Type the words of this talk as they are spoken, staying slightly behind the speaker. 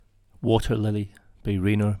Water Lily by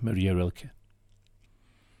Rainer Maria Rilke.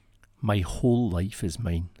 My whole life is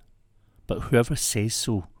mine, but whoever says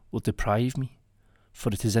so will deprive me, for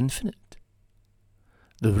it is infinite.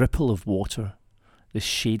 The ripple of water, the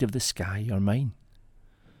shade of the sky are mine.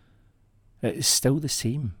 It is still the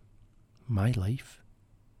same, my life.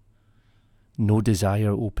 No desire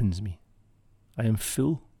opens me. I am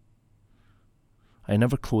full. I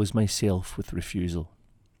never close myself with refusal.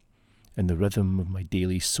 In the rhythm of my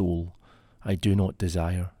daily soul, I do not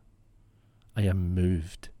desire. I am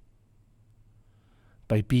moved.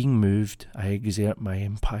 By being moved, I exert my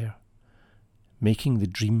empire, making the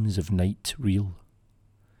dreams of night real.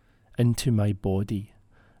 Into my body,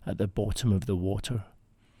 at the bottom of the water,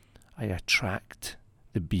 I attract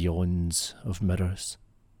the beyonds of mirrors.